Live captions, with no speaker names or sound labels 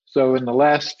So in the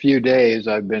last few days,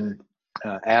 I've been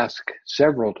asked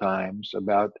several times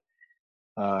about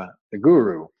the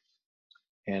guru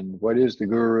and what is the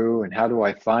guru and how do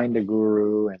I find a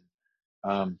guru?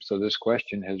 And so this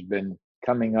question has been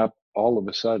coming up all of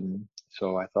a sudden.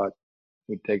 So I thought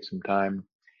we'd take some time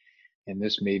in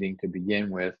this meeting to begin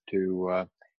with to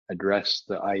address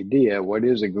the idea, what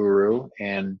is a guru,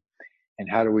 and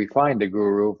how do we find a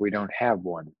guru if we don't have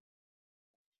one?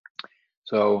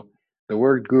 So the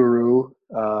word guru,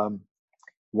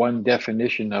 one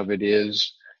definition of it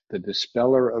is the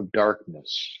dispeller of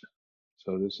darkness.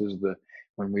 So this is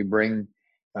when we bring,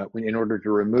 in order to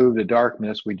remove the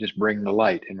darkness, we just bring the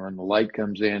light. And when the light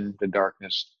comes in, the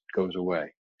darkness goes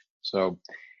away. So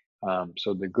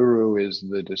the guru is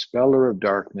the dispeller of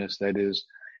darkness. That is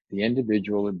the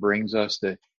individual that brings us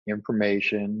the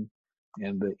information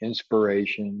and the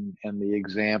inspiration and the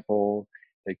example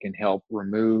that can help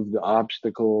remove the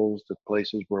obstacles, the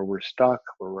places where we're stuck,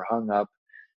 where we're hung up,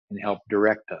 and help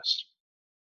direct us.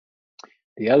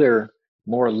 The other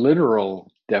more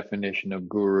literal definition of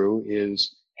guru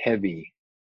is heavy.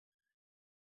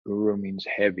 Guru means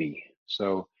heavy.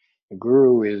 So the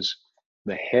guru is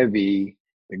the heavy,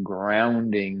 the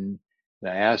grounding, the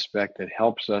aspect that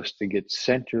helps us to get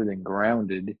centered and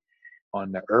grounded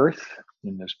on the earth,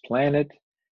 in this planet,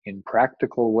 in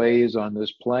practical ways on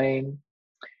this plane,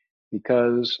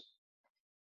 because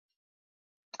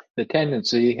the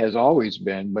tendency has always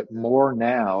been, but more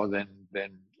now than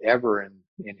ever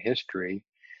in history,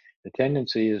 the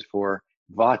tendency is for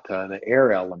vata, the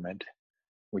air element,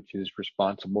 which is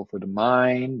responsible for the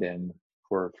mind and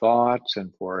for thoughts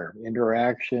and for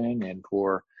interaction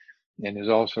and is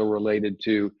also related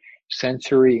to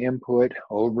sensory input,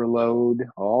 overload.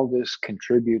 All this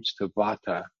contributes to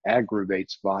vata,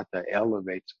 aggravates vata,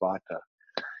 elevates vata,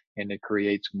 and it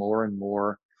creates more and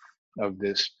more of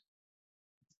this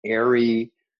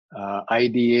airy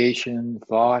ideation,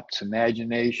 thoughts,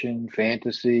 imagination,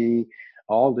 fantasy.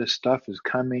 All this stuff is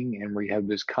coming, and we have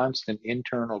this constant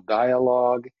internal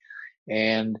dialogue.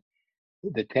 And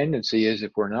the tendency is,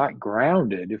 if we're not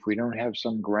grounded, if we don't have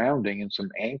some grounding and some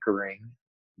anchoring,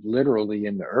 literally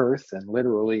in the earth and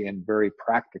literally in very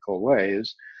practical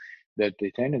ways, that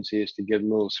the tendency is to get a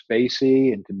little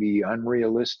spacey and to be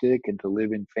unrealistic and to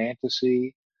live in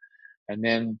fantasy. And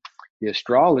then the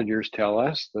astrologers tell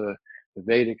us, the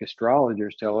Vedic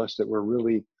astrologers tell us that we're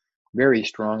really very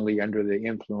strongly under the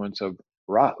influence of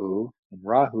Rahu, and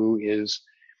Rahu is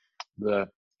the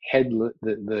head,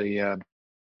 the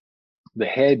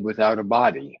head without a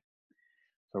body.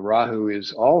 So Rahu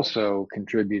is also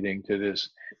contributing to this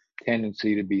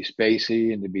tendency to be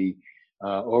spacey and to be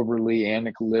overly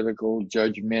analytical,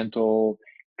 judgmental,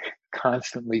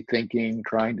 constantly thinking,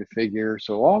 trying to figure.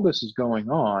 So all this is going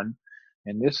on,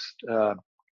 and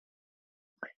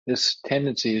this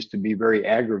tendency is to be very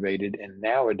aggravated. And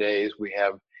nowadays we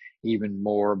have even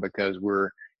more because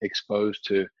we're exposed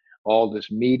to all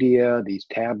this media, these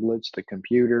tablets, the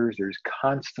computers. There's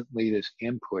constantly this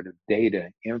input of data,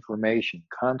 information,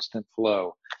 constant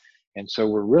flow. And so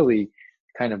we're really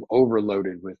kind of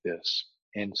overloaded with this.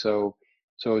 And so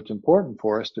it's important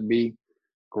for us to be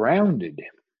grounded.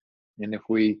 And if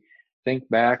we think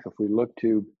back, if we look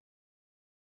to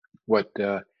what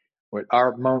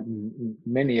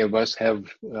many of us have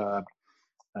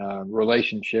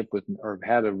relationship with, or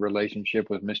had a relationship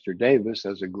with Mr. Davis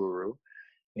as a guru,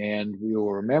 and we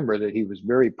will remember that he was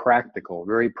very practical,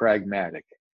 very pragmatic.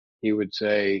 He would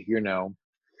say,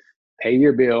 pay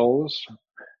your bills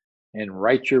and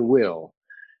write your will.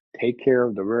 Take care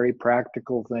of the very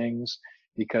practical things,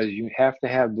 because you have to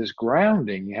have this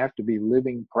grounding. You have to be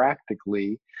living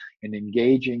practically and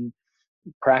engaging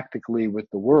practically with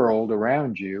the world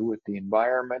around you, with the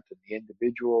environment and the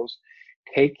individuals.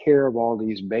 Take care of all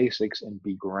these basics and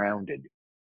be grounded.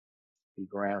 Be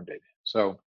grounded.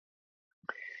 So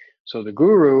the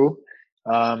guru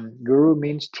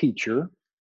means teacher.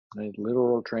 The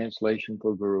literal translation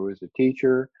for guru is a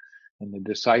teacher, and the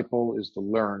disciple is the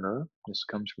learner. This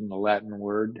comes from the Latin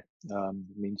word. It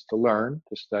means to learn,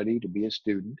 to study, to be a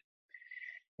student.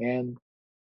 And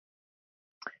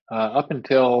up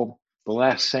until the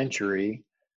last century,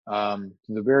 the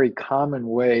very common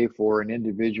way for an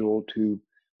individual to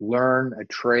learn a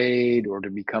trade or to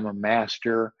become a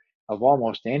master of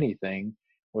almost anything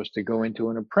was to go into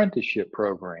an apprenticeship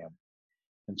program.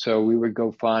 And so we would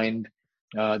go find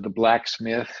the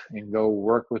blacksmith and go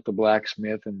work with the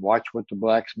blacksmith and watch what the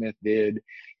blacksmith did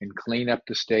and clean up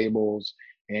the stables.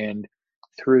 And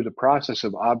through the process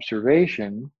of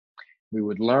observation, we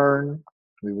would learn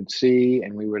We would see,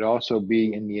 and we would also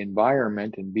be in the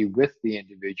environment and be with the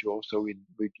individual, so we'd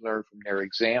learn from their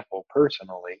example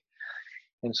personally.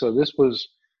 And so this was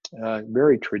a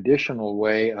very traditional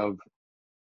way of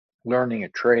learning a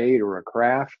trade or a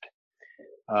craft.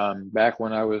 Back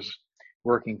when I was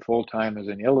working full time as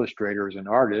an illustrator, as an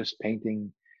artist,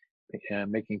 painting,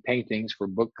 making paintings for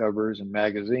book covers and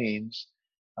magazines,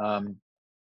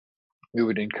 we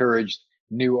would encourage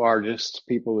new artists,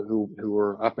 people who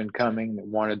were up and coming that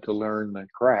wanted to learn the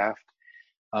craft,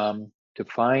 to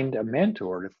find a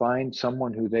mentor, to find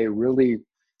someone who they really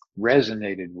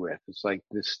resonated with. It's like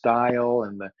the style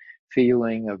and the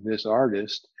feeling of this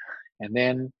artist, and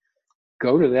then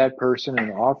go to that person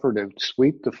and offer to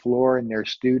sweep the floor in their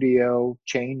studio,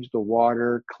 change the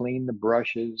water, clean the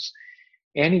brushes,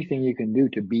 anything you can do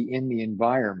to be in the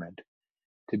environment,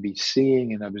 to be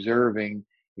seeing and observing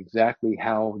exactly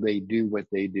how they do what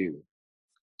they do.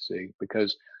 See,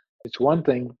 because it's one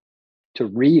thing to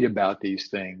read about these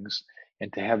things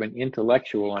and to have an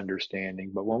intellectual understanding,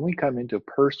 but when we come into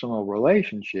personal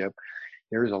relationship,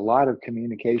 there's a lot of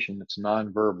communication that's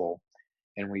nonverbal,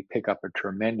 and we pick up a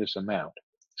tremendous amount.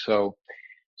 So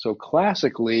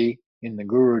classically in the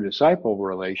guru-disciple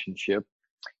relationship,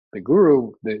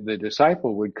 the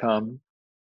disciple would come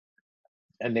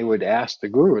and they would ask the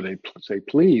guru, they'd say,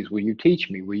 please, will you teach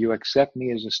me? Will you accept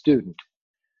me as a student?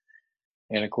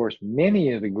 And of course,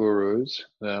 many of the gurus,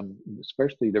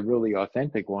 especially the really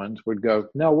authentic ones, would go,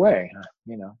 no way,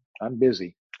 I'm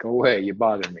busy. Go away, you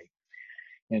bother me.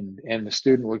 And the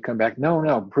student would come back,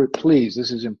 no, please,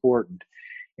 this is important.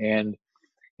 And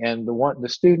the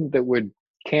student that would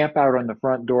camp out on the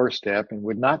front doorstep and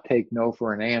would not take no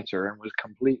for an answer and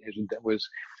was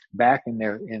back in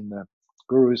the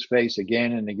guru's face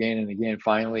again and again and again.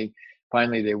 Finally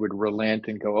they would relent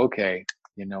and go, okay,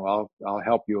 I'll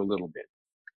help you a little bit.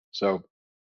 So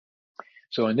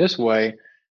in this way,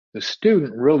 the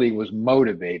student really was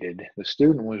motivated. The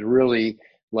student was really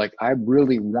like, I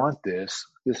really want this.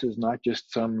 This is not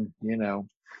just some,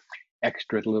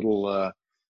 extra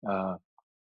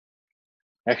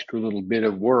little bit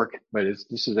of work, but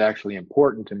this is actually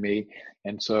important to me.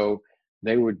 And so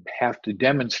they would have to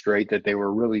demonstrate that they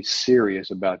were really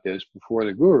serious about this before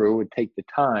the guru would take the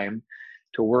time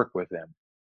to work with them.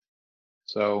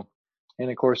 So, and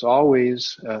of course,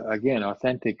 always, again,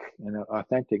 authentic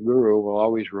guru will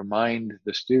always remind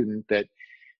the student that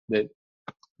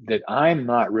I'm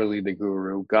not really the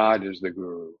guru. God is the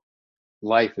guru.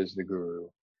 Life is the guru.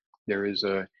 There is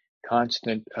a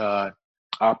constant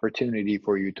opportunity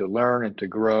for you to learn and to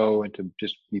grow and to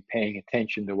just be paying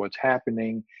attention to what's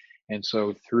happening. And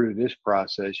so through this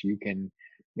process, you can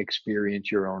experience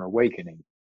your own awakening.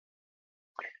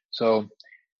 So,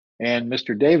 and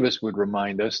Mr. Davis would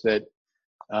remind us that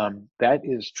that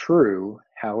is true.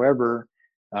 However,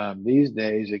 these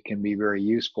days it can be very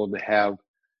useful to have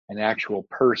an actual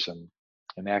person,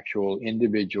 an actual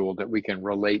individual that we can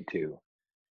relate to,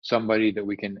 somebody that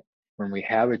we can, when we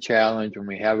have a challenge, when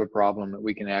we have a problem, that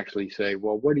we can actually say,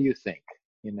 well, what do you think?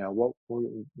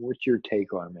 What's your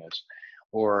take on this?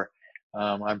 Or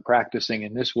I'm practicing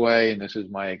in this way, and this is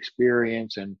my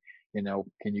experience, and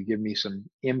can you give me some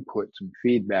input, some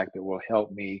feedback that will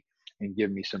help me and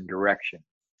give me some direction?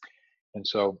 And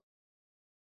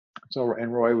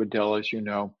and Roy would tell us,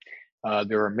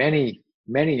 there are many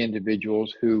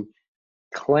individuals who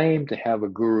claim to have a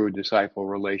guru-disciple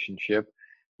relationship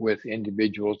with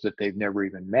individuals that they've never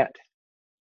even met.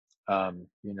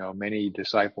 Many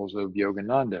disciples of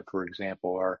Yogananda, for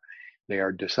example, they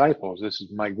are disciples. This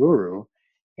is my guru.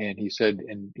 And he said,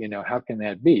 and how can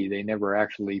that be? They never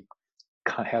actually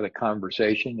had a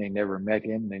conversation. They never met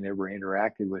him. They never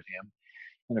interacted with him.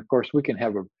 And of course, we can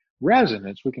have a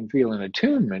resonance. We can feel an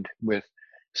attunement with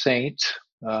saints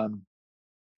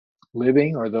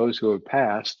living or those who have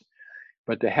passed.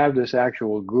 But to have this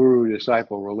actual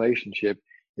guru-disciple relationship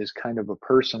is kind of a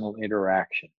personal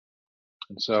interaction.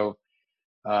 And so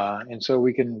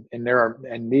we can,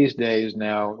 and these days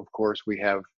now, of course, we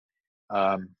have,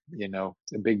 a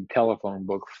big telephone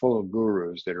book full of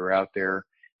gurus that are out there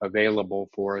available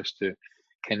for us to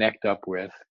connect up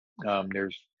with. I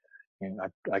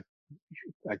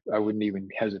wouldn't even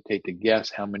hesitate to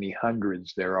guess how many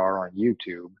hundreds there are on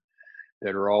YouTube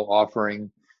that are all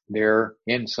offering their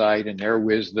insight and their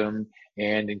wisdom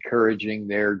and encouraging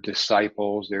their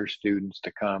disciples, their students,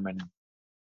 to come and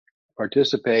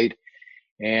participate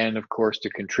and, of course, to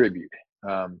contribute.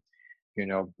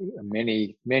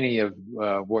 Many of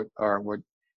what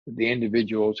the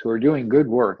individuals who are doing good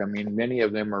work, I mean, many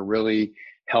of them are really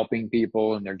helping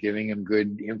people, and they're giving them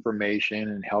good information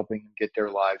and helping them get their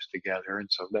lives together. And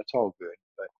so that's all good.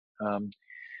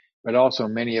 but also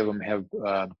many of them have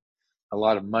a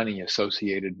lot of money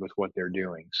associated with what they're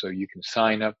doing. So you can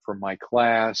sign up for my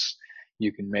class.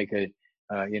 You can make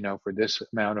for this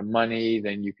amount of money,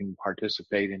 then you can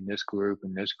participate in this group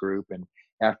and this group. And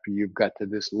after you've got to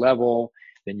this level,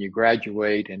 then you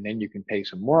graduate, and then you can pay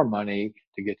some more money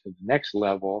to get to the next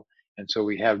level. And so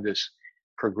we have this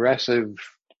progressive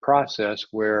process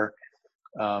where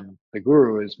the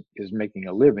guru is making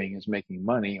a living, is making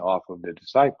money off of the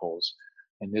disciples.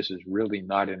 And this is really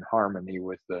not in harmony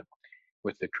with the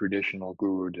traditional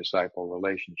guru-disciple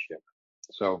relationship.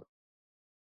 So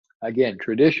again,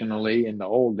 traditionally in the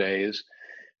old days,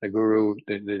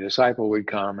 the disciple would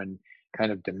come and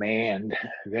kind of demand,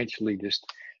 eventually just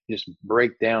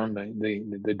break down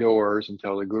the doors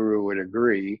until the guru would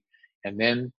agree. And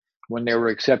then when they were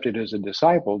accepted as a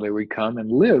disciple, they would come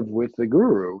and live with the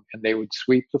guru, and they would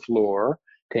sweep the floor,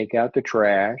 take out the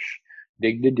trash,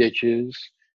 dig the ditches,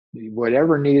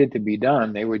 whatever needed to be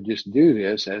done. They would just do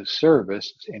this as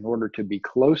service in order to be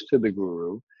close to the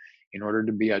guru, in order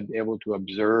to be able to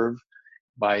observe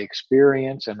by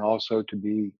experience, and also to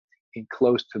be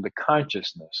close to the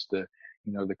consciousness, the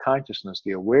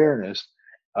awareness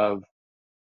of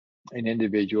an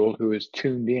individual who is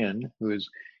tuned in, who's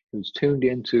tuned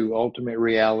into ultimate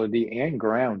reality and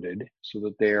grounded, so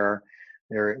that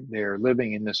they're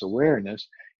living in this awareness.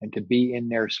 And to be in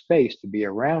their space, to be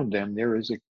around them, there is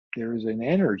an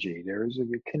energy, there is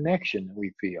a connection that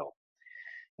we feel.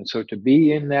 And so to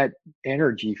be in that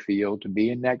energy field, to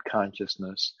be in that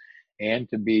consciousness, and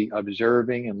to be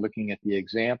observing and looking at the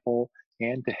example,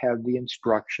 and to have the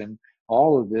instruction,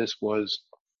 all of this was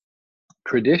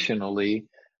traditionally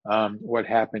what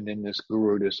happened in this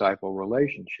guru-disciple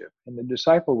relationship. And the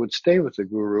disciple would stay with the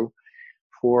guru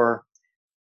for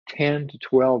 10 to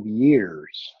 12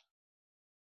 years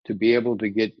to be able to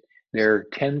get their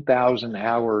 10,000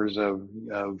 hours of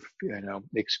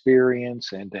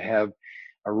experience, and to have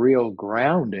a real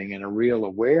grounding and a real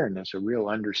awareness, a real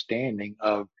understanding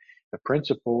of the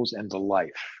principles and the life.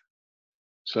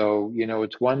 So,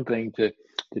 it's one thing to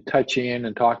touch in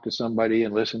and talk to somebody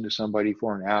and listen to somebody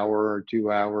for an hour or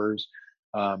 2 hours,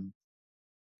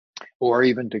 or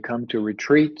even to come to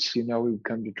retreats. We would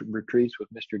come to retreats with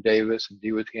Mr. Davis and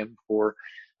be with him for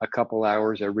a couple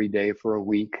hours every day for a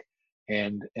week.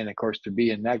 And of course, to be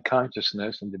in that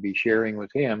consciousness and to be sharing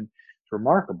with him, it's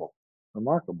remarkable.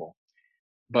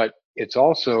 But it's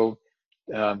also,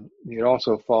 it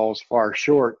also falls far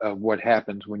short of what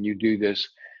happens when you do this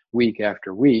week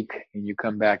after week, and you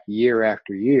come back year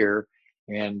after year,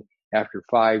 and after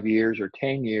 5 years or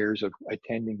 10 years of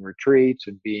attending retreats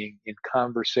and being in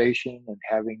conversation and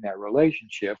having that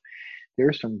relationship,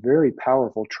 there's some very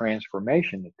powerful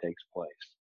transformation that takes place.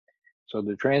 So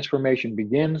the transformation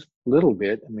begins a little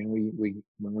bit. I mean,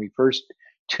 when we first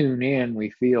tune in,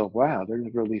 we feel, wow,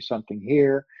 there's really something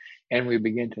here. And we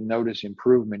begin to notice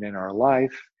improvement in our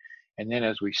life. And then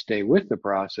as we stay with the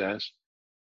process,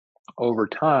 over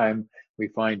time, we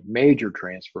find major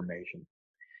transformation.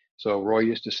 So Roy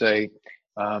used to say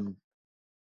that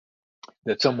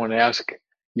someone asked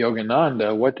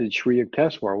Yogananda, what did Sri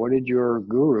Yukteswar, what did your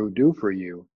guru do for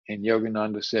you? And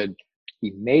Yogananda said,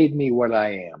 he made me what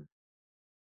I am.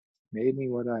 Made me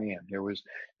what I am. There was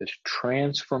this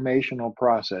transformational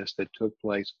process that took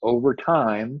place over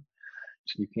time.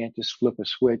 So you can't just flip a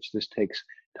switch. This takes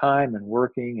time and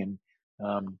working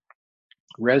and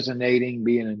resonating,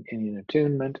 being in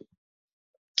attunement.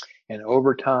 And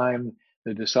over time,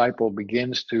 the disciple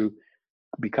begins to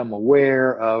become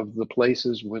aware of the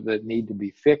places that need to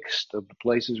be fixed, of the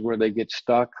places where they get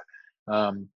stuck,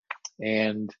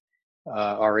 and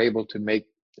are able to make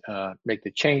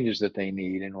the changes that they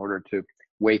need in order to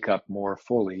wake up more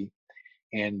fully.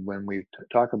 And when we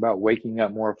talk about waking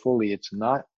up more fully, it's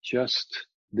not just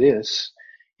this,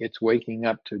 it's waking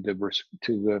up to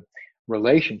the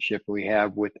relationship we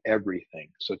have with everything.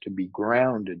 So to be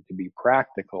grounded, to be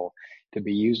practical, to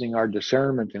be using our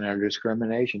discernment and our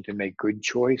discrimination to make good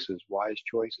choices, wise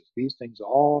choices. These things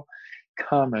all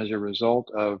come as a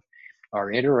result of our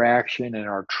interaction and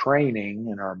our training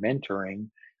and our mentoring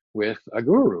with a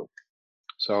guru.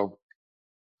 So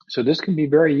this can be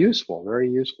very useful, very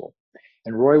useful.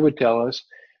 And Roy would tell us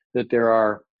that there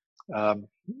are,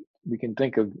 we can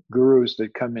think of gurus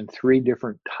that come in 3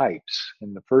 different types.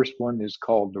 And the first one is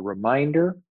called the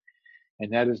reminder.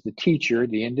 And that is the teacher,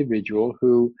 the individual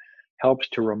who helps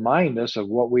to remind us of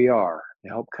what we are, to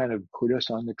help kind of put us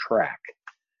on the track.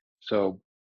 So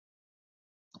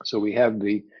we have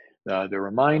the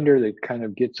reminder that kind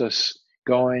of gets us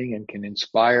going and can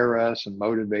inspire us and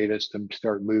motivate us to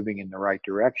start moving in the right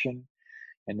direction.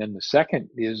 And then the second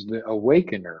is the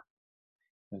awakener.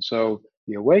 And so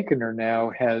The awakener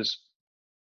now has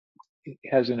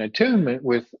an attunement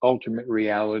with ultimate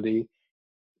reality,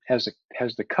 has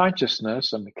the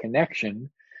consciousness and the connection,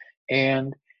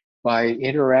 and by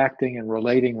interacting and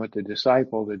relating with the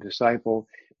disciple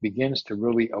begins to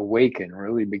really awaken,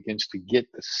 really begins to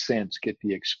get the sense, get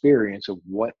the experience of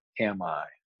what am I,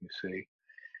 you see.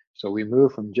 So we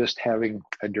move from just having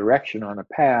a direction on a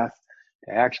path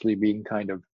to actually being kind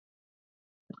of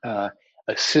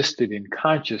assisted in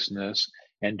consciousness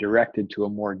and directed to a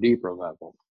more deeper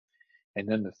level. And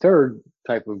then the third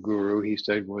type of guru, he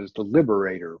said, was the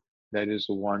liberator. That is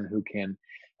the one who can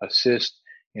assist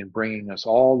in bringing us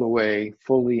all the way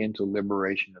fully into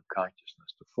liberation of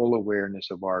consciousness, the full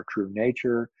awareness of our true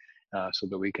nature, so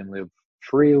that we can live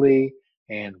freely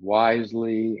and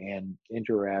wisely and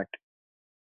interact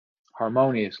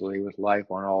harmoniously with life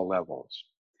on all levels.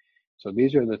 So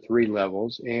these are the three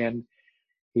levels. And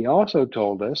he also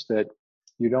told us that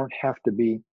you don't have to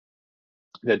be,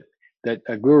 that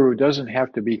a guru doesn't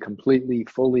have to be completely,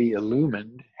 fully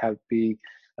illumined, have to be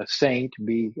a saint,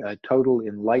 be a total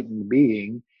enlightened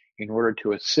being in order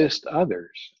to assist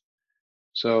others.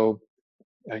 So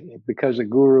because a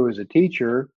guru is a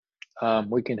teacher,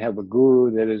 we can have a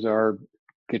guru that is our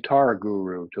guitar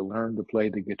guru to learn to play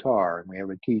the guitar. And we have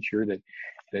a teacher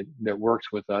that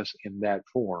works with us in that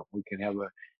form. We can have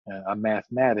a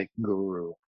mathematic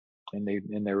guru. And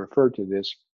they refer to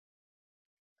this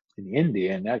in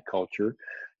India, in that culture.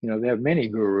 They have many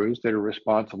gurus that are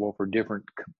responsible for different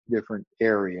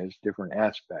areas, different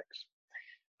aspects.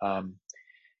 And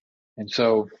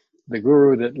so the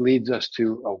guru that leads us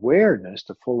to awareness,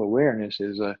 to full awareness,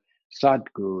 is a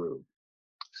Sadguru.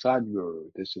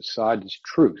 Sadguru. This is Sad is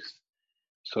truth.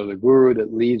 So the guru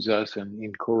that leads us and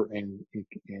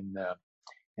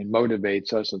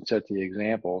motivates us and sets the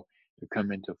example to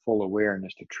come into full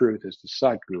awareness to truth is the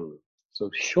Sadguru. So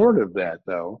short of that,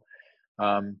 though,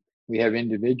 we have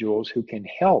individuals who can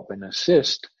help and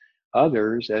assist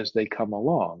others as they come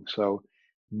along. So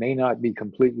may not be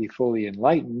completely fully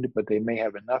enlightened, but they may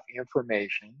have enough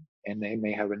information and they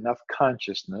may have enough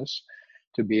consciousness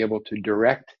to be able to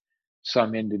direct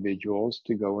some individuals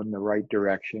to go in the right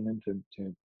direction and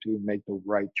to make the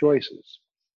right choices.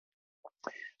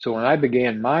 So when I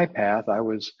began my path, I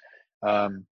was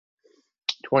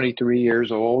 23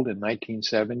 years old in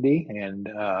 1970, and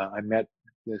I met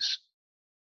this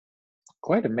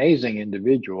quite amazing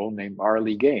individual named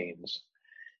Arlie Gaines.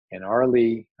 And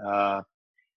Arlie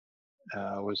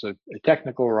was a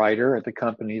technical writer at the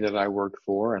company that I worked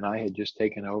for, and I had just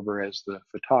taken over as the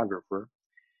photographer.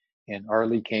 And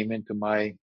Arlie came into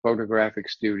my photographic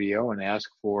studio and asked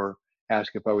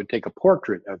if I would take a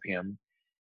portrait of him.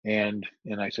 And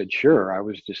I said, sure. I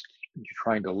was just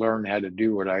trying to learn how to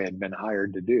do what I had been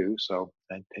hired to do. So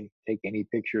I'd take any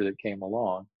picture that came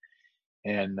along.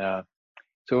 And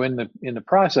so in the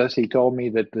process, he told me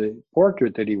that the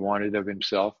portrait that he wanted of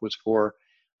himself was for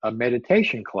a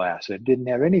meditation class. It didn't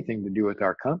have anything to do with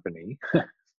our company.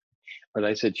 But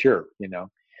I said, sure,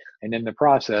 And in the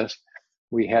process,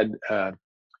 we had, I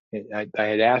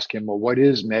had asked him, well, what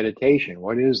is meditation?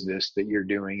 What is this that you're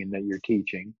doing and that you're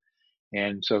teaching?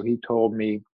 And so he told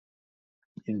me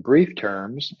in brief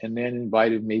terms, and then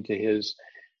invited me to his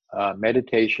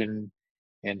meditation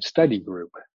and study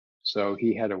group. So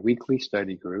he had a weekly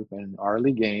study group, and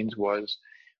Arlie Gaines was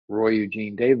Roy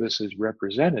Eugene Davis's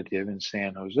representative in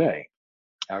San Jose,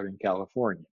 out in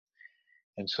California.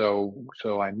 And so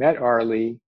I met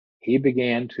Arlie. He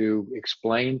began to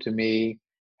explain to me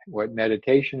what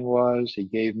meditation was. He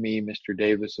gave me Mr.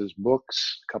 Davis's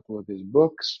books, a couple of his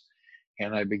books,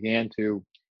 and I began to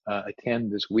attend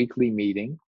this weekly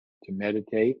meeting to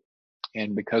meditate.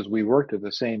 And because we worked at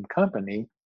the same company,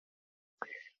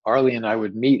 Arlie and I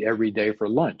would meet every day for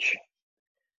lunch.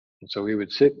 And so we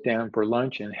would sit down for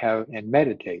lunch and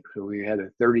meditate. So we had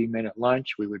a 30-minute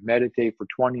lunch. We would meditate for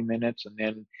 20 minutes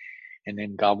and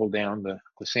then gobble down the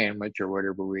sandwich or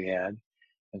whatever we had.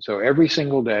 And so every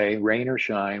single day, rain or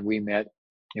shine, we met.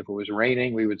 If it was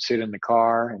raining, we would sit in the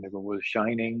car, and if it was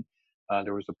shining,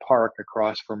 there was a park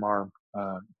across from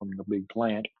the big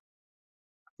plant,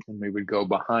 and we would go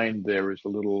behind. There was a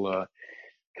little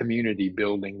community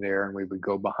building there, and we would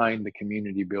go behind the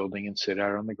community building and sit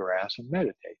out on the grass and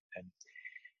meditate.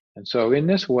 And so in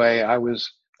this way, I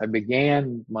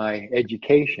began my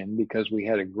education because we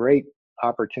had a great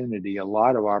opportunity, a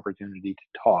lot of opportunity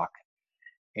to talk.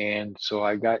 And so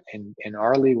and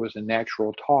Arlie was a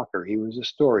natural talker. He was a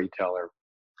storyteller.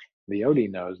 Leotie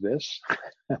knows this.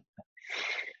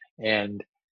 And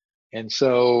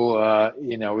so, I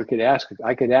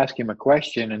could ask him a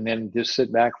question and then just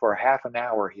sit back for half an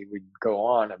hour. He would go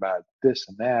on about this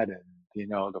and that and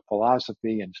the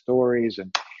philosophy and stories,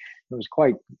 and it was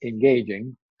quite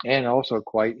engaging and also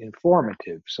quite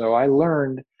informative. So I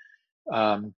learned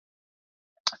um,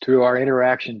 through our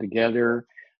interaction together,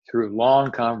 through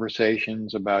long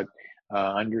conversations about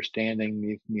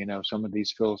understanding some of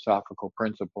these philosophical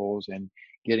principles and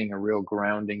getting a real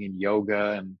grounding in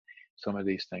yoga and some of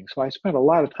these things. So I spent a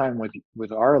lot of time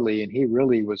with Arlie, and he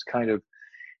really was kind of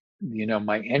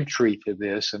my entry to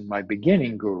this and my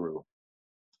beginning guru.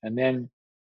 And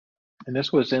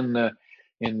this was in the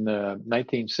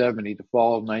 1970, the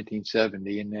fall of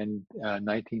 1970, and then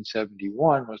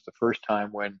 1971 was the first time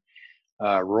when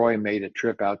Roy made a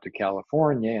trip out to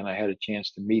California, and I had a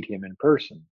chance to meet him in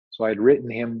person. So I'd written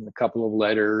him a couple of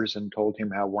letters and told him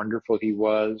how wonderful he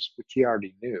was, which he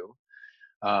already knew,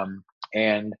 um,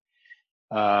 and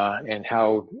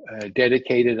how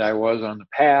dedicated I was on the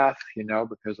path,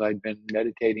 because I'd been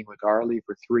meditating with Arlie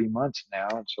for 3 months now,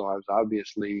 and so I was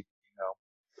obviously,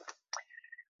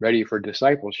 ready for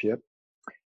discipleship.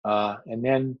 And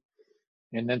then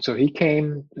so he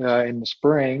came in the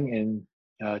spring, and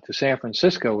to San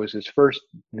Francisco was his first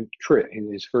trip,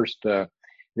 his first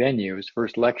venue, his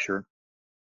first lecture.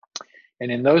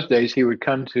 And in those days, he would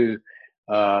come to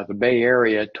the Bay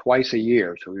Area twice a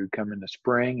year. So he would come in the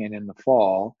spring and in the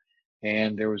fall.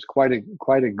 And there was quite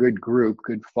a good group,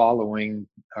 good following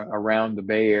around the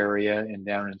Bay Area and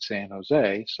down in San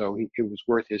Jose. So it was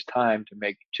worth his time to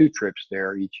make 2 trips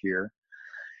there each year.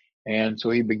 And so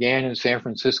he began in San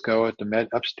Francisco at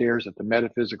upstairs at the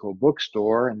Metaphysical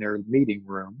Bookstore in their meeting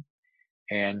room,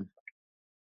 and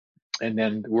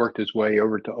then worked his way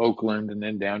over to Oakland and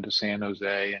then down to San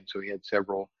Jose. And so he had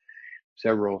several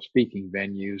speaking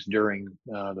venues during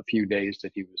the few days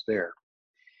that he was there.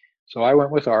 So I went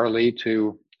with Arlie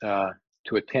to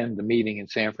attend the meeting in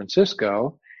San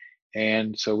Francisco,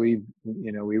 and so we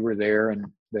were there, and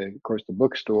of course the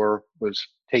bookstore was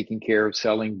taking care of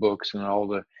selling books and all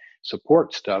the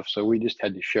support stuff, so we just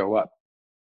had to show up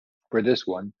for this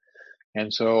one.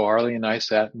 And so Arlie and I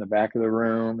sat in the back of the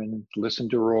room and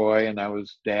listened to Roy, and I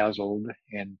was dazzled,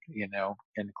 and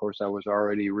of course I was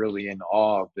already really in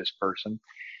awe of this person.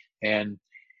 And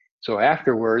so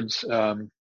afterwards,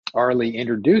 Arlie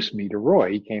introduced me to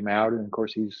Roy. He came out, and of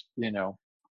course he's 6'2",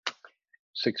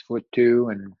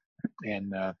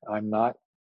 and I'm not.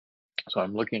 So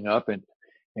I'm looking up, and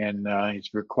he's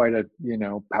quite a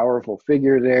powerful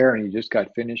figure there, and he just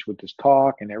got finished with his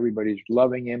talk, and everybody's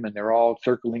loving him, and they're all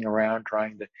circling around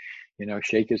trying to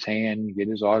shake his hand, get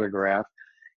his autograph.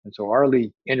 And so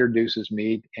Arlie introduces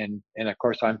me, and of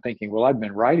course I'm thinking, well, I've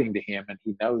been writing to him and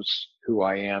he knows who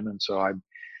I am, and so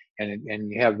and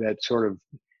you have that sort of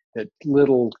that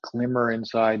little glimmer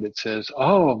inside that says,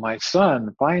 oh, my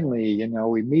son, finally,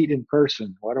 we meet in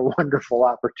person. What a wonderful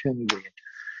opportunity.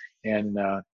 And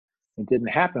it didn't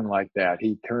happen like that.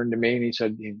 He turned to me and he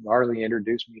said, Arlie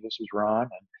introduced me, this is Ron.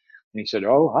 And he said,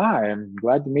 oh, hi, I'm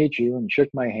glad to meet you, and shook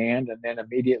my hand, and then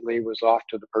immediately was off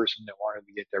to the person that wanted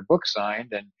to get their book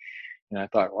signed. And I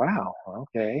thought, wow,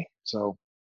 okay. So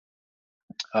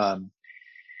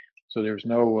there's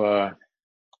no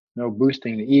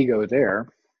boosting the ego there.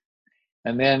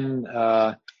 And then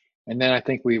I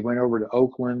think we went over to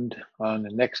Oakland on the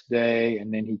next day,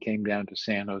 and then he came down to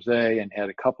San Jose and had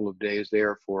a couple of days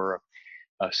there for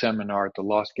a seminar at the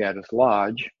Los Gatos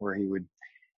Lodge, where he would,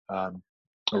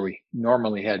 where we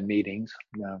normally had meetings,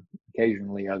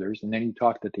 occasionally others. And then he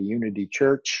talked at the Unity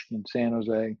Church in San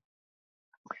Jose.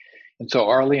 And so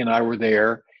Arlie and I were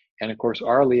there, and of course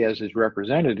Arlie, as his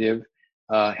representative,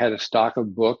 had a stock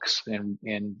of books and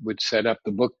would set up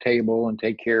the book table and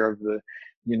take care of the,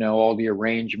 all the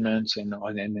arrangements and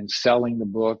then selling the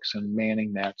books and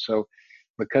manning that. So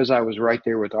because I was right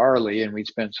there with Arlie and we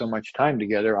spent so much time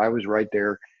together, I was right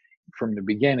there from the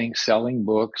beginning, selling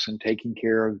books and taking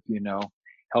care of,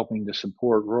 helping to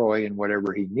support Roy in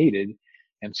whatever he needed.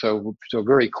 And so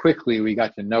very quickly we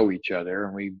got to know each other,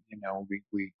 and we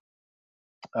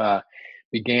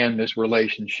began this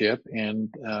relationship.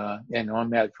 And on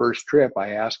that first trip,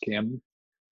 I asked him,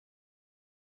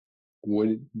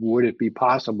 would it be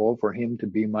possible for him to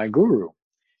be my guru,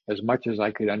 as much as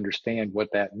I could understand what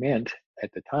that meant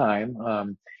at the time.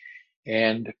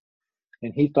 And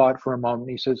he thought for a moment.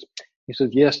 He says,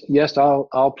 yes,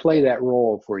 I'll play that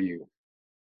role for you.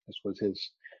 This was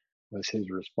his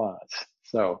response.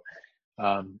 So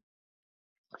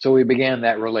we began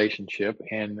that relationship,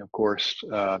 and of course,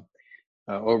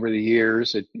 over the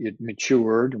years, it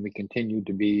matured, and we continued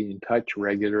to be in touch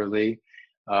regularly.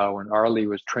 When Arlie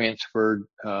was transferred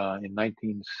in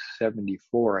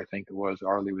 1974, I think it was,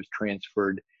 Arlie was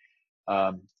transferred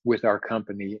with our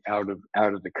company out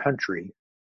of the country.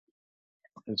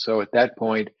 And so at that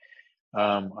point,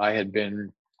 I had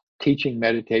been teaching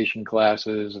meditation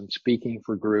classes and speaking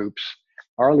for groups.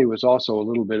 Arlie was also a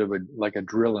little bit of a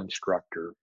drill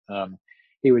instructor. Um,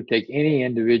 he would take any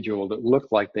individual that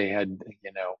looked like they had,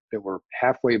 that were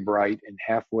halfway bright and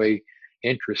halfway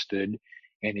interested,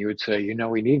 and he would say,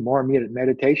 we need more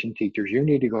meditation teachers. You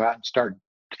need to go out and start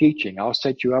teaching. I'll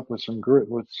set you up with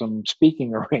some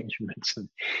speaking arrangements,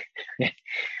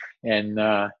 and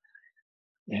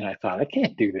and I thought, I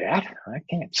can't do that. I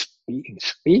can't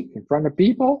speak in front of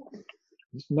people.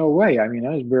 There's no way. I mean,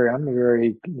 I'm a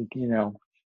very,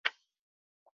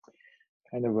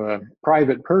 kind of a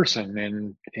private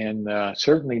person, and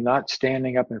certainly not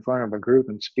standing up in front of a group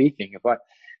and speaking.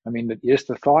 Just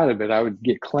the thought of it, I would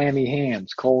get clammy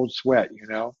hands, cold sweat,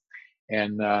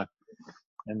 and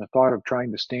and the thought of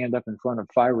trying to stand up in front of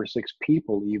 5 or 6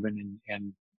 people even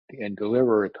and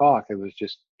deliver a talk, it was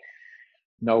just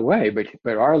no way.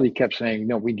 But Arlie kept saying,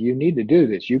 no, you need to do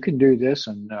this. You can do this,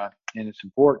 and it's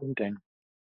important. And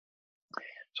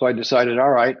so I decided,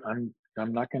 all right, I'm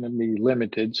not going to be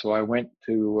limited. So I went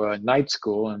to night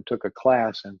school and took a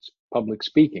class in public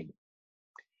speaking.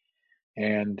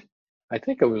 And I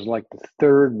think it was like the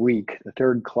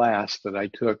third class that I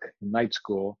took in night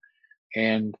school.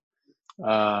 And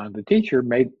the teacher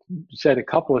said a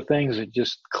couple of things that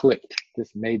just clicked,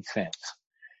 just made sense.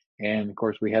 And of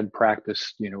course, we had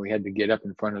practice. We had to get up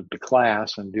in front of the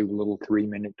class and do little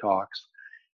 3-minute talks.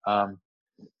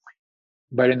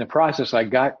 But in the process,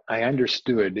 I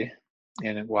understood,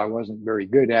 and I wasn't very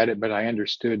good at it, but I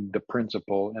understood the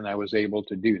principle, and I was able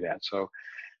to do that.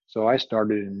 So I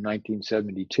started in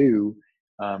 1972,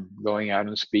 going out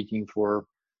and speaking for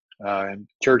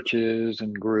churches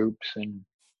and groups, and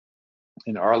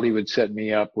Arlie would set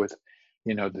me up with,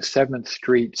 the 7th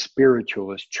Street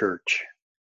Spiritualist Church,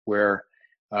 where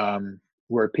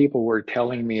people were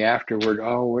telling me afterward,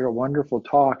 oh, what a wonderful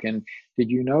talk. And did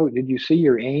you see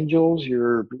your angels,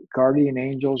 your guardian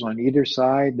angels on either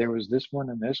side? There was this one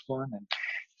and this one,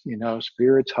 and,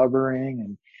 spirits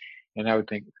hovering. And I would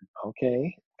think,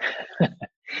 okay.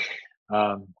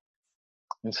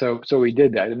 And so we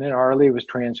did that. And then Arlie was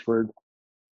transferred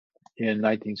in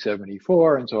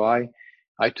 1974. And so I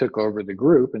took over the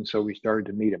group. And so we started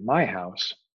to meet at my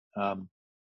house.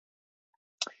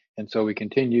 And so we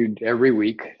continued every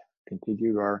week,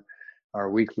 our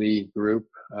weekly group,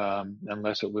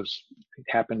 unless it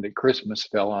happened that Christmas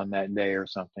fell on that day or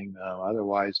something.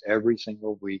 Otherwise, every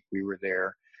single week we were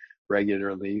there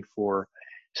regularly for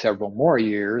several more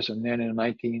years. And then in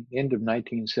end of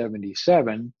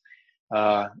 1977,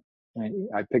 I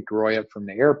picked Roy up from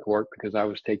the airport because I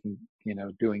was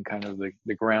doing kind of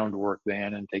the groundwork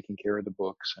then and taking care of the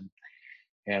books,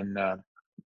 and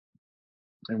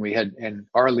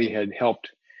Arlie had helped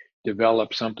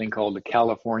develop something called the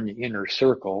California Inner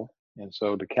Circle. And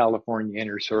so the California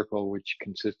Inner Circle, which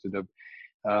consisted of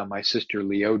my sister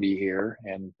Leotie here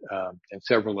and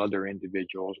several other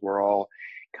individuals, were all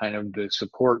kind of the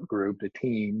support group, the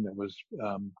team that was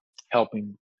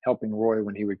helping Roy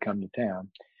when he would come to town.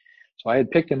 So I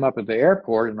had picked him up at the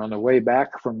airport, and on the way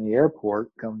back from the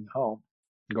airport, coming home,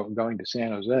 going to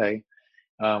San Jose,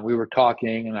 we were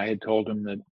talking, and I had told him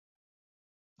that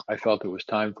I felt it was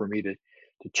time for me to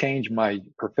change my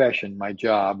profession, my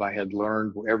job. I had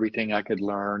learned everything I could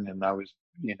learn, and I was,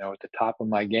 at the top of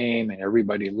my game, and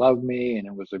everybody loved me, and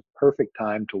it was a perfect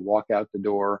time to walk out the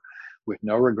door with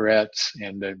no regrets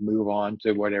and to move on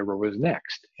to whatever was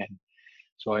next. And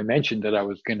so I mentioned that I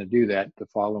was going to do that the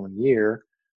following year,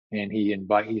 and he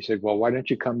said, well, why don't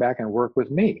you come back and work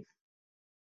with me?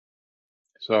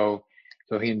 So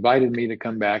he invited me to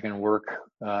come back and work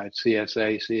at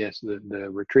CSA. The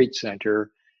retreat center,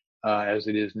 as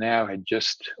it is now, had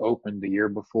just opened the year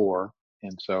before.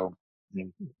 And so,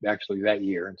 actually that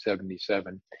year in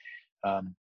 77.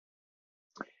 And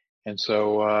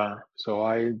so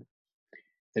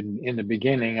in the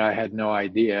beginning, I had no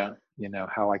idea,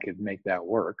 how I could make that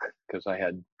work, because I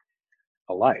had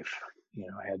a life.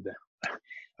 I had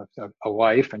a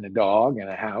wife and a dog and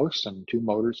a house and 2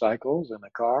 motorcycles and a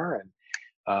car,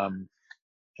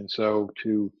 and so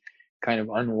to kind of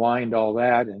unwind all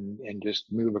that and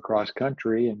just move across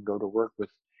country and go to work with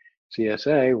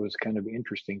CSA was kind of an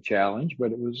interesting challenge,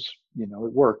 but it was, it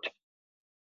worked.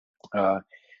 The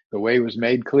way was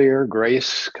made clear.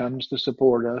 Grace comes to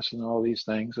support us and all these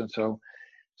things. And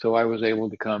so I was able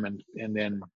to come and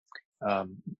then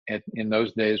in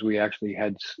those days, we actually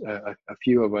had a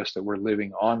few of us that were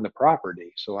living on the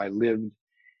property. So I lived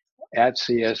at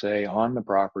CSA on the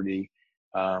property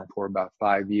for about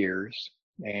 5 years,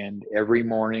 and every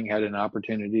morning had an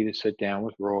opportunity to sit down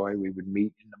with Roy. We would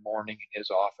meet in the morning in his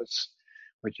office,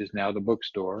 which is now the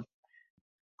bookstore,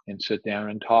 and sit down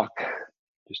and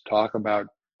just talk about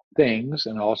things,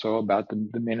 and also about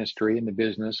the ministry and the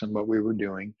business and what we were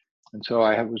doing. And so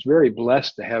I was very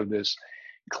blessed to have this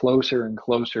closer and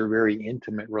closer, very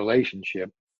intimate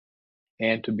relationship,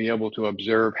 and to be able to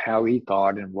observe how he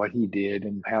thought and what he did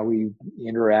and how he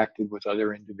interacted with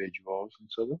other individuals. And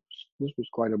so this was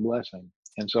quite a blessing.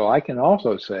 And so I can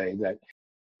also say that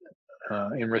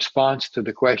in response to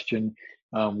the question,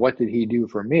 what did he do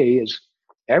for me, is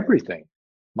everything.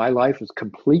 My life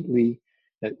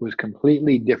it was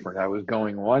completely different. I was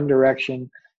going one direction,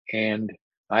 and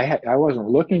I wasn't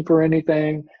looking for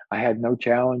anything. I had no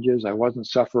challenges. I wasn't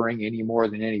suffering any more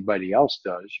than anybody else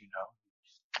does,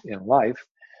 in life.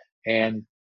 And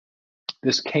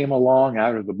this came along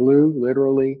out of the blue,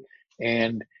 literally,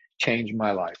 and changed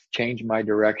my life, changed my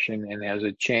direction. And as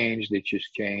it changed, it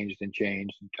just changed and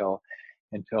changed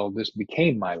until this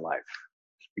became my life.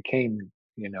 This became,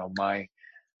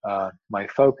 my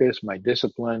focus, my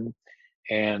discipline.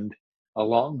 And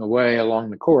along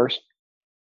the course,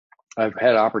 I've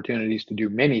had opportunities to do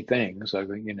many things. I've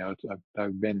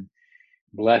been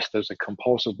blessed as a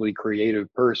compulsively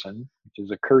creative person, which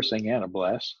is a cursing and a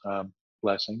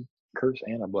blessing, curse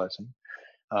and a blessing,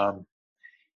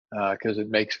 because it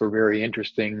makes for very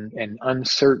interesting and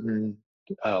uncertain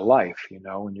life.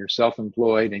 When you're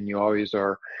self-employed and you always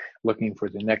are looking for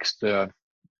the next,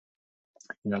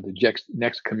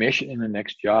 next commission, the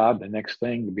next job, the next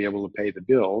thing to be able to pay the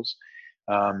bills.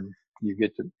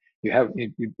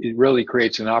 It really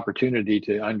creates an opportunity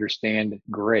to understand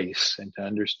grace and to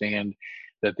understand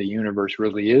that the universe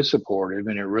really is supportive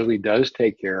and it really does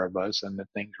take care of us and that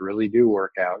things really do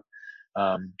work out.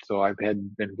 So I've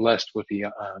been blessed with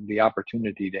the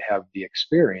opportunity to have the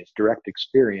direct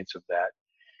experience of that.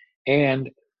 And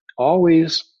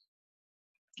always,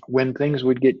 when things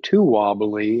would get too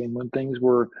wobbly and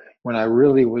when I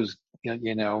really was,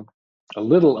 a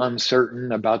little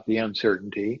uncertain about the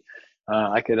uncertainty,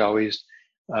 I could always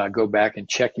go back and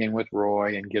check in with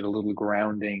Roy and get a little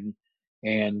grounding.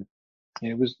 And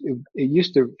it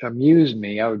used to amuse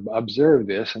me. I would observe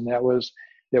this, and that was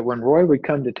that when Roy would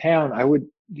come to town, I would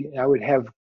have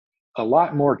a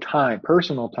lot more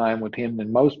personal time with him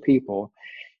than most people,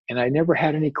 and I never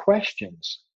had any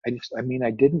questions.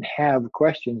 I didn't have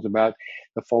questions about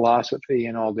the philosophy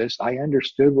and all this. I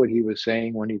understood what he was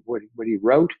saying what he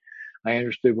wrote. I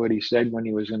understood what he said when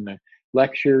he was in the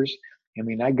lectures.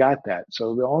 I got that.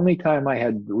 So the only time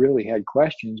I really had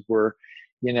questions were,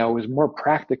 it was more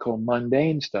practical,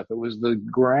 mundane stuff. It was the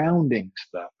grounding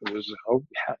stuff. It was,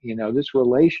 this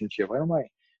relationship.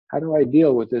 How do I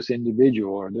deal with this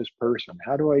individual or this person?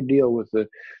 How do I deal with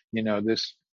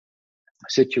this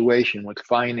situation with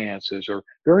finances, or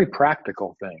very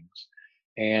practical things?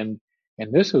 And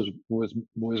this was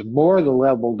more the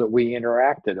level that we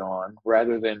interacted on,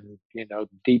 rather than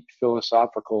deep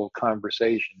philosophical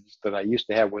conversations that I used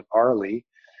to have with Arlie,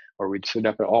 or we'd sit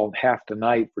up half the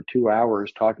night for 2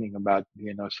 hours talking about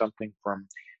something from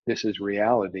This Is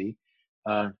Reality.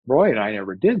 Roy and I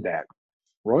never did that.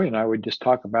 Roy and I would just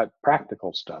talk about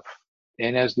practical stuff.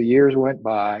 And as the years went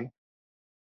by,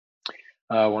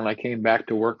 when I came back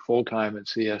to work full time at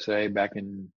CSA back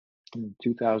in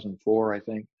 2004, I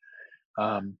think.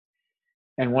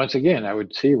 And once again, I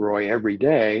would see Roy every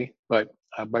day, but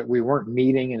we weren't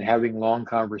meeting and having long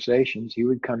conversations. He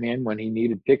would come in when he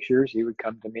needed pictures. He would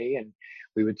come to me, and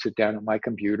we would sit down at my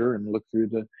computer and look through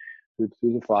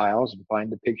the files and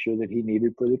find the picture that he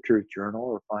needed for the Truth Journal,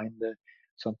 or find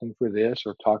something for this,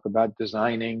 or talk about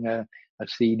designing a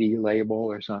CD label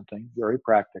or something. Very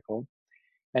practical.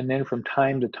 And then from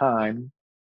time to time,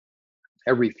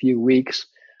 every few weeks,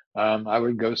 I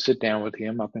would go sit down with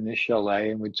him up in his chalet,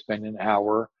 and we'd spend an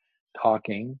hour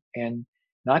talking, and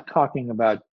not talking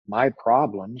about my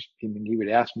problems. He would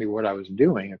ask me what I was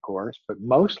doing, of course, but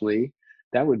mostly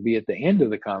that would be at the end of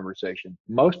the conversation.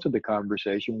 Most of the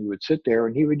conversation, we would sit there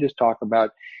and he would just talk about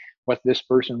what this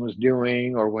person was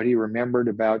doing, or what he remembered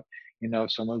about,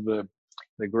 some of the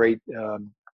great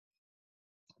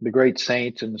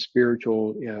saints and the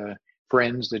spiritual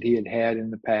friends that he had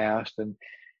in the past, and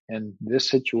this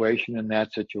situation and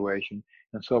that situation.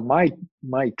 And so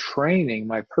my training,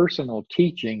 my personal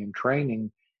teaching and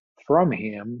training from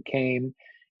him, came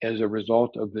as a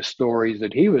result of the stories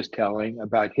that he was telling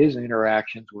about his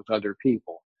interactions with other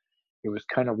people. It was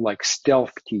kind of like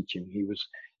stealth teaching. He was,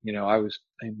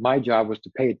 my job was to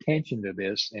pay attention to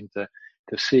this and to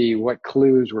see what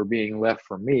clues were being left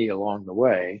for me along the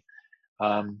way.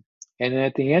 And then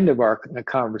at the end of our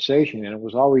conversation, and it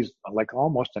was always like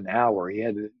almost an hour, he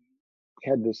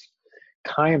had this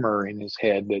timer in his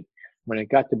head that when it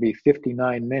got to be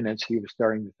 59 minutes, he was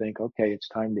starting to think, okay, it's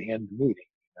time to end the meeting.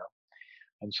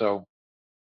 And so,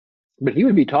 but he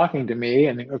would be talking to me,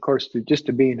 and of course, just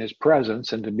to be in his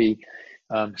presence and to be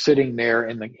sitting there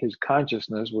in his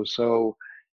consciousness was so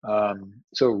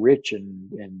rich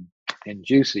and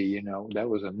juicy. That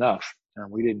was enough.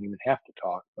 We didn't even have to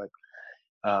talk,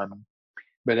 um,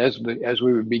 but as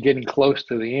we would be getting close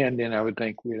to the end, and I would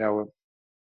think, we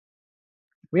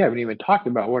haven't even talked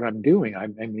about what I'm doing. I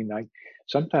mean,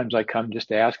 sometimes I come just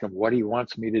to ask him what he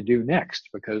wants me to do next,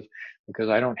 because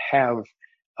I don't have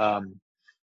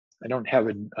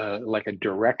like a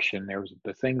direction. There's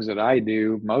the things that I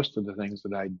do, most of the things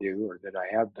that I do or that I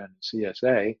have done at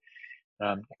CSA,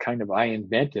 I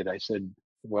invented. I said,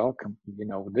 well,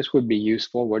 this would be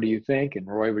useful. What do you think? And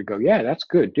Roy would go, yeah, that's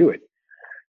good. Do it.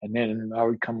 And then I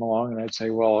would come along and I'd say,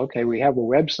 well, okay, we have a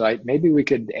website. Maybe we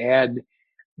could add,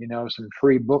 some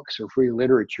free books or free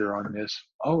literature on this.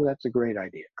 Oh, that's a great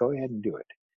idea. Go ahead and do it.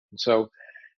 And so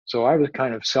I was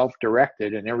kind of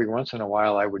self-directed, and every once in a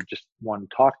while I would just want to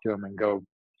talk to him and go,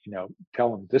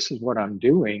 tell him this is what I'm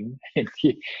doing. And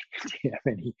do you have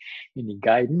any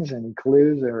guidance, any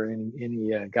clues, or any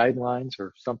guidelines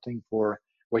or something for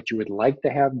what you would like to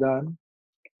have done?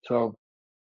 So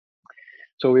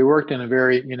we worked in a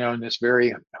very, in this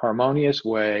very harmonious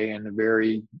way, and a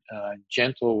very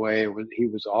gentle way. He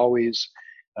was always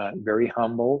very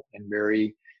humble and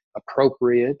very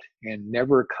appropriate, and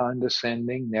never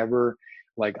condescending, never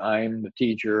like I'm the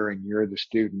teacher and you're the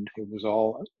student. It was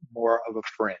all more of a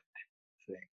friend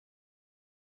thing.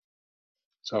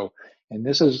 So, and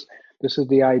this is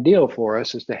the ideal for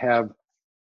us, is to have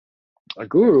a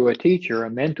guru, a teacher,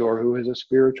 a mentor who is a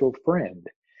spiritual friend,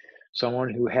 someone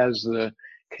who has the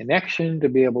connection to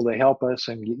be able to help us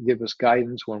and give us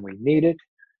guidance when we need it,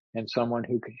 and someone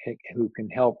who can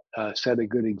help set a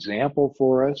good example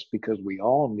for us, because we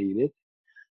all need it,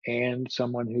 and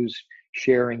someone who's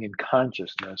sharing in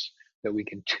consciousness that we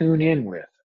can tune in with.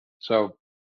 So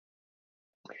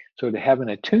to have an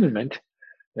attunement,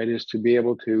 that is to be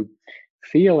able to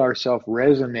feel ourselves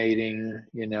resonating,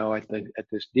 at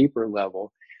this deeper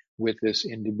level with this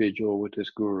individual, with this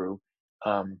guru,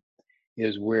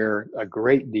 is where a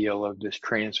great deal of this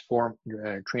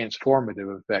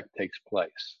transformative effect takes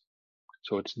place.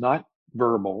 So it's not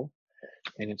verbal,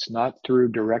 and it's not through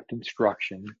direct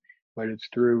instruction, but it's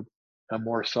through a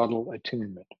more subtle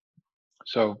attunement.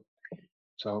 So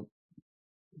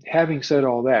having said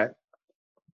all that,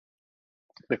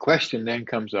 the question then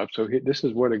comes up. So this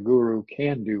is what a guru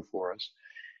can do for us.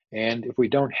 And if we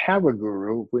don't have a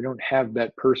guru, if we don't have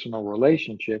that personal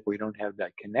relationship, we don't have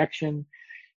that connection,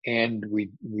 and we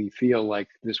feel like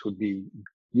this would be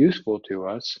useful to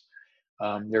us,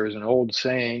 there is an old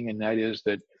saying, and that is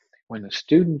that when the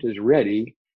student is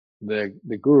ready, the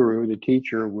guru, the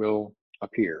teacher, will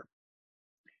appear.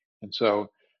 And so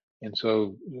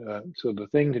the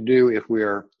thing to do if we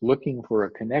are looking for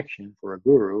a connection for a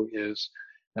guru is,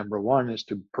 number one, is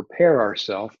to prepare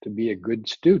ourselves to be a good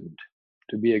student,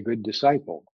 to be a good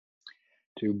disciple,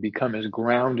 to become as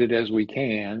grounded as we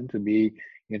can, to be,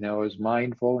 as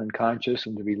mindful and conscious,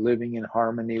 and to be living in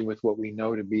harmony with what we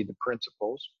know to be the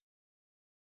principles.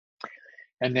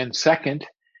 And then second,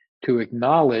 to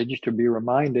acknowledge, to be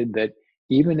reminded that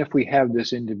even if we have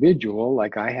this individual,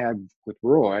 like I had with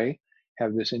Roy,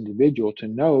 have this individual, to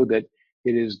know that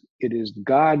it is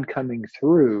God coming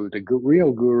through. The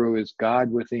real guru is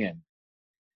God within.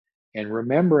 And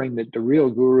remembering that the real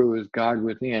guru is God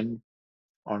within,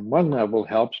 on one level,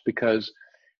 helps, because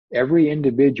every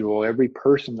individual, every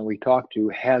person that we talk to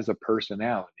has a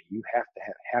personality. You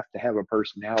have to have a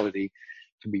personality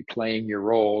to be playing your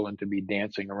role and to be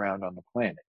dancing around on the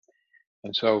planet.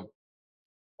 And so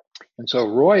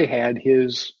Roy had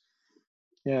his,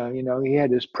 he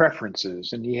had his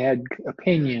preferences, and he had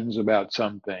opinions about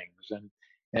some things,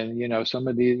 and some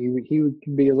of he would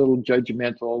be a little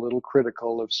judgmental, a little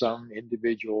critical of some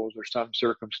individuals or some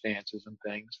circumstances and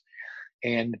things.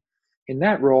 And in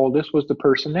that role, this was the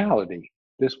personality.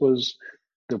 This was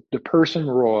the person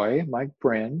Roy, my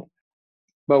friend.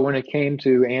 But when it came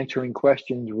to answering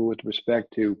questions with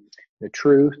respect to the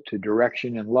truth, to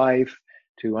direction in life,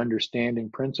 to understanding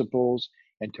principles,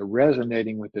 and to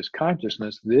resonating with this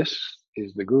consciousness, this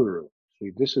is the guru.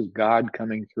 See, this is God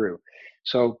coming through.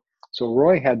 So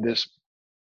Roy had this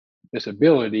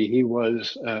ability. He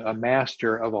was a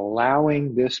master of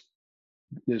allowing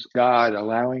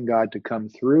allowing God to come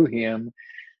through him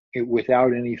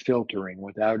without any filtering,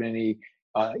 without any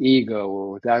ego,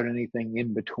 or without anything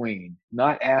in between,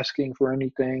 not asking for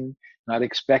anything, not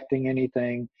expecting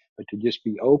anything, but to just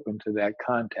be open to that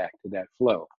contact, to that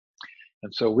flow.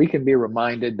 And so we can be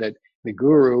reminded that the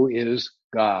guru is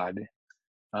God,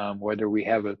 whether we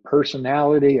have a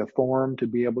personality, a form to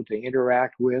be able to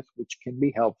interact with, which can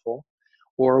be helpful,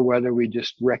 or whether we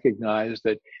just recognize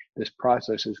that this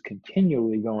process is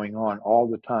continually going on all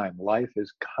the time. Life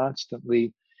is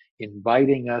constantly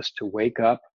inviting us to wake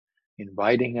up,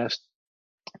 inviting us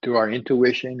through our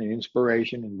intuition and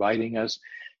inspiration, inviting us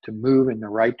to move in the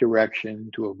right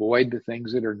direction, to avoid the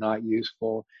things that are not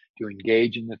useful, to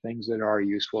engage in the things that are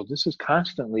useful. This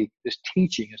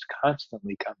teaching is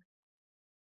constantly coming.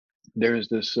 There's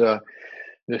this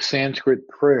Sanskrit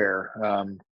prayer,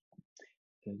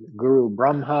 Guru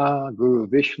Brahma, Guru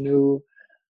Vishnu,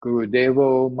 Guru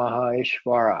Devo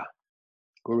Maheshwara,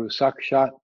 Guru Sakshat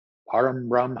Param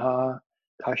Brahma,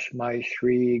 Tashmai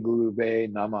Shri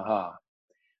Guruve Namaha.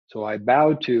 So I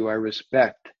bow to, I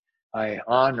respect, I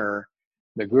honor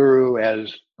the Guru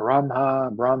as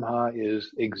Brahma. Brahma is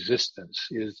existence,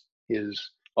 is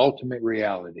ultimate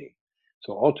reality.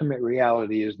 So ultimate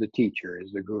reality is the teacher,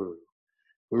 is the Guru.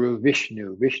 Guru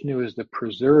Vishnu. Vishnu is the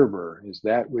preserver, is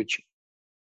that which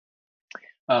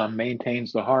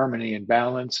maintains the harmony and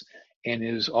balance, and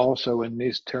is also, in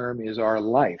this term, is our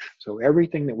life. So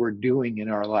everything that we're doing in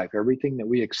our life, everything that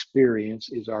we experience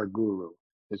is our Guru.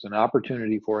 It's an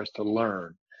opportunity for us to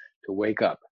learn, to wake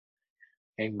up.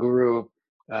 And Guru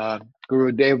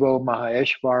Devo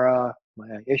Maheshwara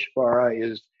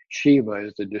is Shiva,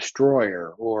 is the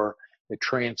destroyer or the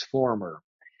transformer.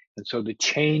 And so the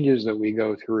changes that we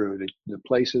go through, the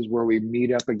places where we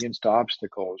meet up against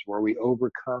obstacles, where we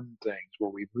overcome things, where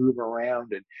we move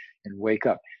around and wake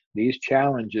up, these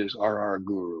challenges are our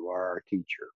Guru, are our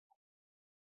teacher.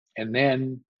 And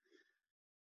then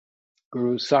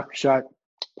Guru Sakshat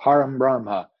Param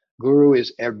Brahma. Guru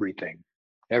is everything,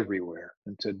 everywhere.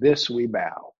 And to this we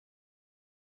bow.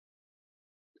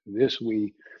 This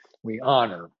we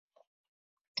honor.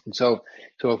 And so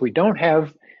if we don't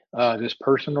have this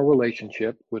personal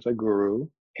relationship with a guru,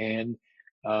 and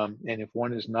if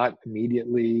one is not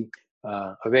immediately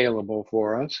available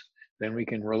for us, then we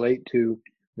can relate to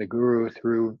the guru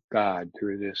through God,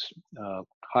 through this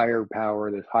higher power,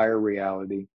 this higher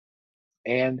reality.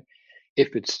 And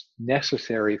if it's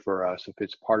necessary for us, if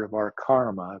it's part of our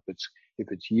karma, if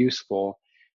it's useful,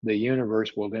 the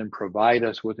universe will then provide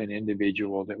us with an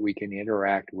individual that we can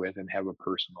interact with and have a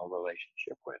personal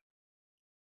relationship with.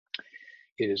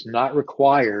 It is not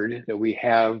required that we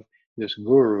have this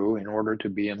guru in order to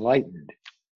be enlightened,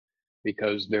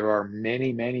 because there are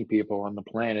many, many people on the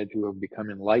planet who have become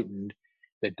enlightened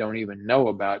that don't even know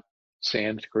about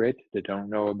Sanskrit, that don't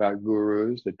know about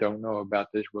gurus, that don't know about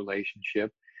this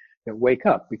relationship, that wake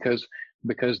up because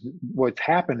what's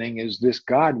happening is this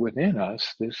God within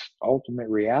us, this ultimate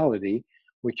reality,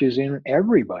 which is in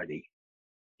everybody,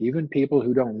 even people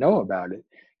who don't know about it,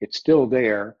 it's still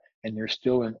there, and there's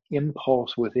still an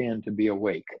impulse within to be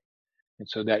awake. And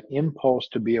so that impulse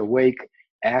to be awake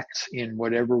acts in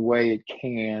whatever way it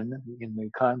can in the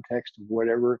context of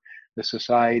whatever the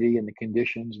society and the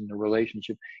conditions and the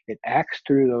relationship. It acts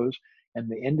through those, and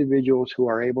the individuals who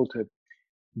are able to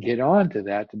get on to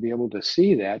that, to be able to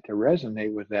see that, to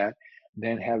resonate with that,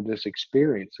 then have this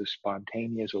experience of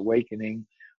spontaneous awakening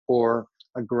or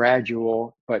a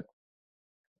gradual but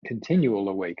continual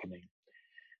awakening.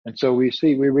 And so we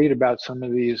read about some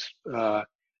of these,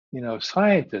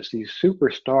 scientists, these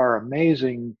superstar,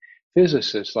 amazing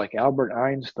physicists like Albert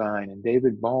Einstein and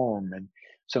David Bohm, and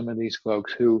some of these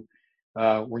folks who,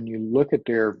 when you look at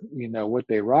their, what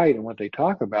they write and what they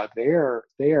talk about, they are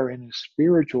in a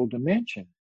spiritual dimension.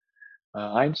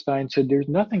 Einstein said, "There's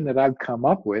nothing that I've come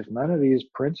up with, none of these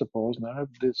principles, none of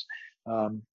this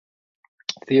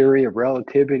theory of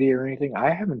relativity or anything.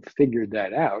 I haven't figured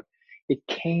that out. It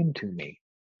came to me.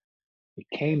 It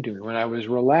came to me when I was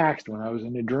relaxed, when I was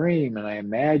in a dream, and I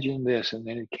imagined this, and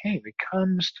then it came. It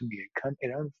comes to me.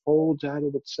 It unfolds out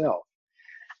of itself."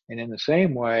 And in the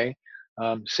same way,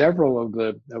 several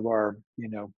of our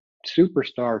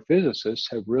superstar physicists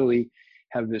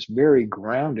have this very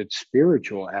grounded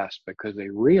spiritual aspect, because they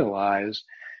realize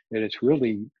that it's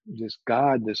really this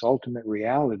God, this ultimate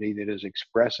reality, that is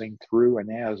expressing through and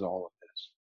as all of this.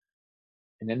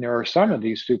 And then there are some of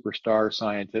these superstar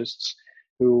scientists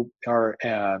who are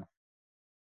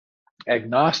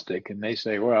agnostic, and they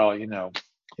say, well,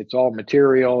 it's all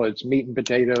material, it's meat and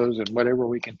potatoes, and whatever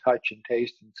we can touch and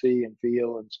taste and see and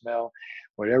feel and smell,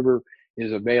 whatever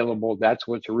is available, that's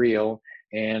what's real.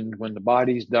 And when the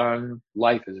body's done,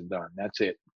 life is done. That's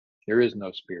it. There is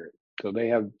no spirit. So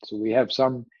we have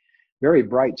some very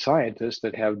bright scientists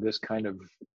that have this kind of,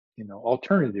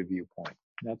 alternative viewpoint.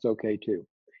 That's okay too.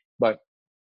 But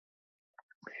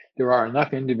there are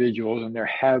enough individuals, and there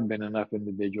have been enough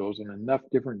individuals and enough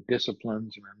different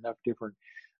disciplines and enough different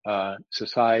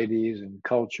societies and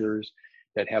cultures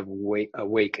that have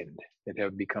awakened, that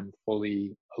have become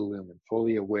fully illumined,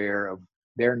 fully aware of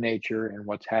their nature and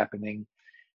what's happening.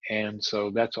 And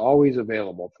so that's always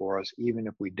available for us, even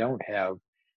if we don't have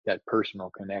that personal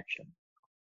connection.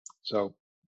 So,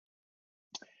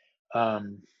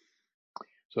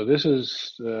 so this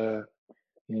is,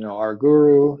 our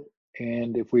guru.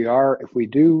 And if we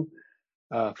do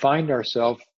find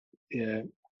ourselves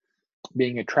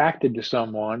being attracted to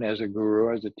someone as a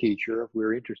guru, as a teacher, if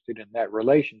we're interested in that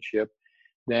relationship,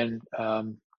 then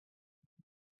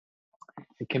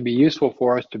it can be useful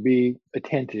for us to be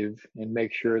attentive and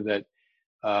make sure that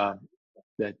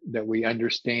that we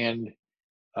understand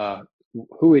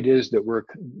who it is that we're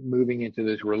moving into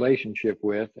this relationship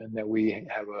with, and that we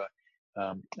have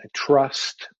a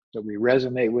trust, that we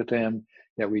resonate with them,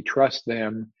 that we trust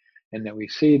them, and that we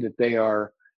see that they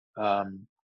are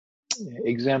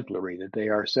exemplary, that they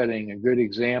are setting a good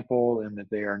example, and that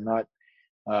they are not,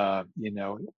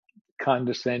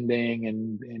 condescending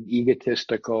and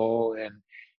egotistical and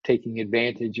taking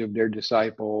advantage of their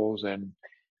disciples. And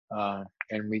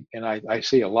I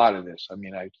see a lot of this. I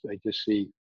mean, I just see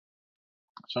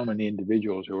so many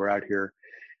individuals who are out here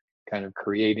kind of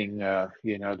creating,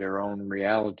 their own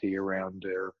reality around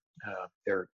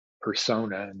their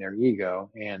persona and their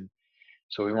ego. And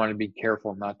so we want to be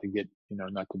careful not to get,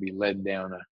 not to be led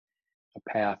down a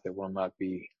path that will not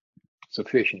be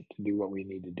sufficient to do what we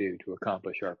need to do to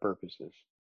accomplish our purposes.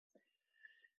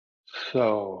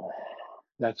 So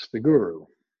that's the guru.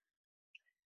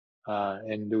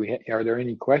 And are there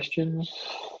any questions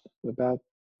about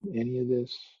any of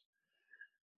this?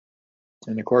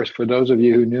 And of course, for those of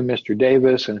you who knew Mr.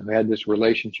 Davis and who had this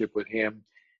relationship with him,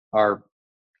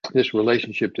 this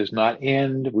relationship does not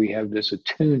end. We have this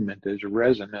attunement, this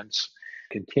resonance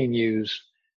continues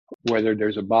whether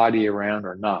there's a body around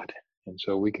or not. And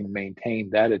so we can maintain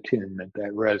that attunement,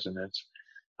 that resonance,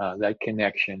 that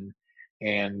connection,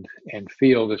 and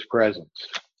feel this presence.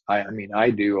 I mean,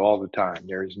 I do all the time.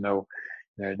 There's no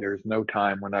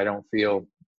time when I don't feel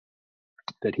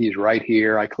that he's right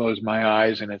here. I close my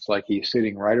eyes and it's like he's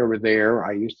sitting right over there.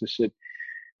 I used to sit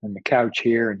on the couch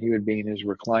here and he would be in his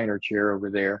recliner chair over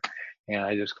there. And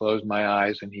I just close my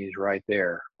eyes and he's right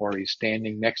there. Or he's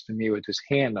standing next to me with his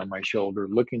hand on my shoulder,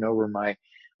 looking over my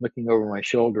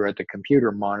shoulder at the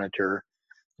computer monitor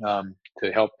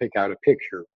to help pick out a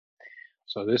picture.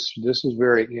 So this is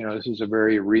very, this is a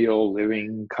very real,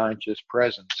 living, conscious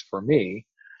presence for me.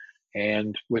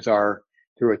 And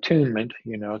through attunement,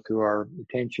 through our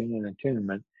attention and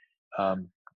attunement,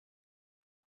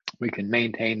 we can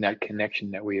maintain that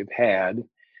connection that we have had.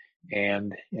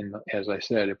 And as I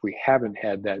said, if we haven't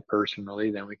had that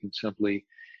personally, then we can simply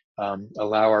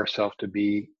allow ourselves to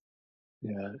be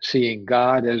seeing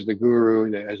God as the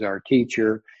guru, as our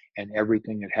teacher, and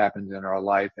everything that happens in our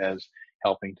life as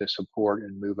helping to support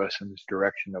and move us in this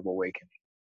direction of awakening.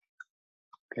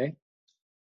 Okay?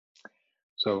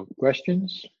 So,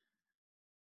 questions?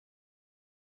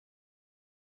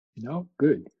 No?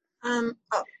 Good.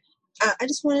 I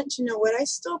just wanted to know, would I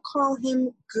still call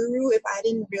him guru if I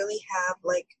didn't really have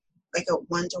like a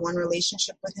one-to-one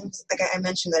relationship with him? Like I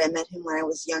mentioned that I met him when I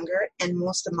was younger, and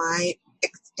most of my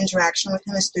interaction with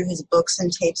him is through his books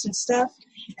and tapes and stuff.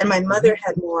 And my mother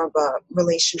had more of a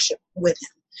relationship with him.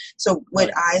 So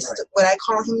would I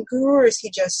call him guru, or is he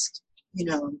just,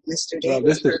 Mr.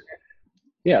 Davis?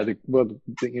 Well,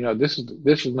 this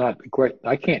is not the question.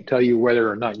 I can't tell you whether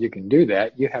or not you can do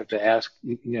that. You have to ask,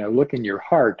 look in your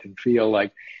heart and feel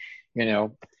like,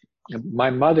 my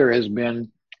mother has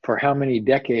been, for how many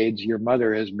decades your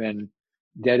mother has been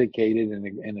dedicated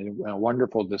and a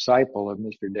wonderful disciple of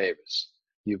Mr. Davis.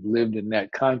 You've lived in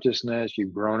that consciousness.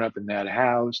 You've grown up in that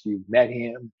house. You've met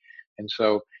him. And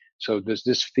so does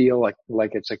this feel like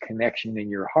it's a connection in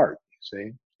your heart?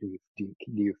 See, do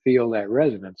you feel that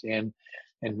resonance? And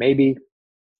maybe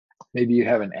you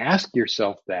haven't asked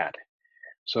yourself that.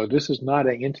 So this is not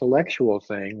an intellectual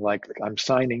thing, like I'm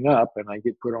signing up and I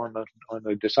get put on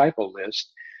the disciple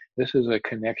list. This is a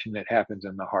connection that happens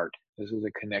in the heart. This is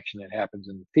a connection that happens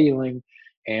in the feeling.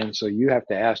 And so you have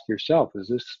to ask yourself, is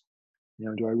this,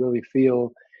 do I really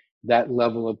feel that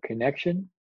level of connection?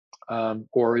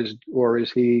 Or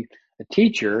is he a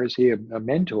teacher? Is he a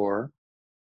mentor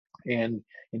and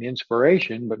an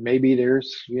inspiration? But maybe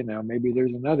there's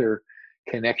another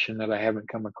connection that I haven't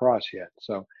come across yet.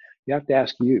 So you have to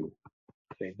ask you.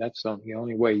 Okay, that's the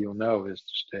only way you'll know is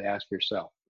just to ask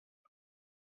yourself.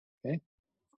 Okay.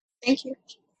 Thank you.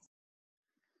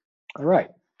 All right.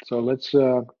 So let's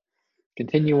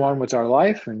continue on with our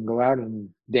life and go out and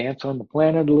dance on the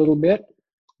planet a little bit,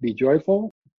 be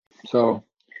joyful. So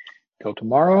till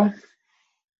tomorrow.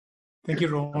 Thank you,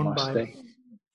 Ron. Bye. Namaste.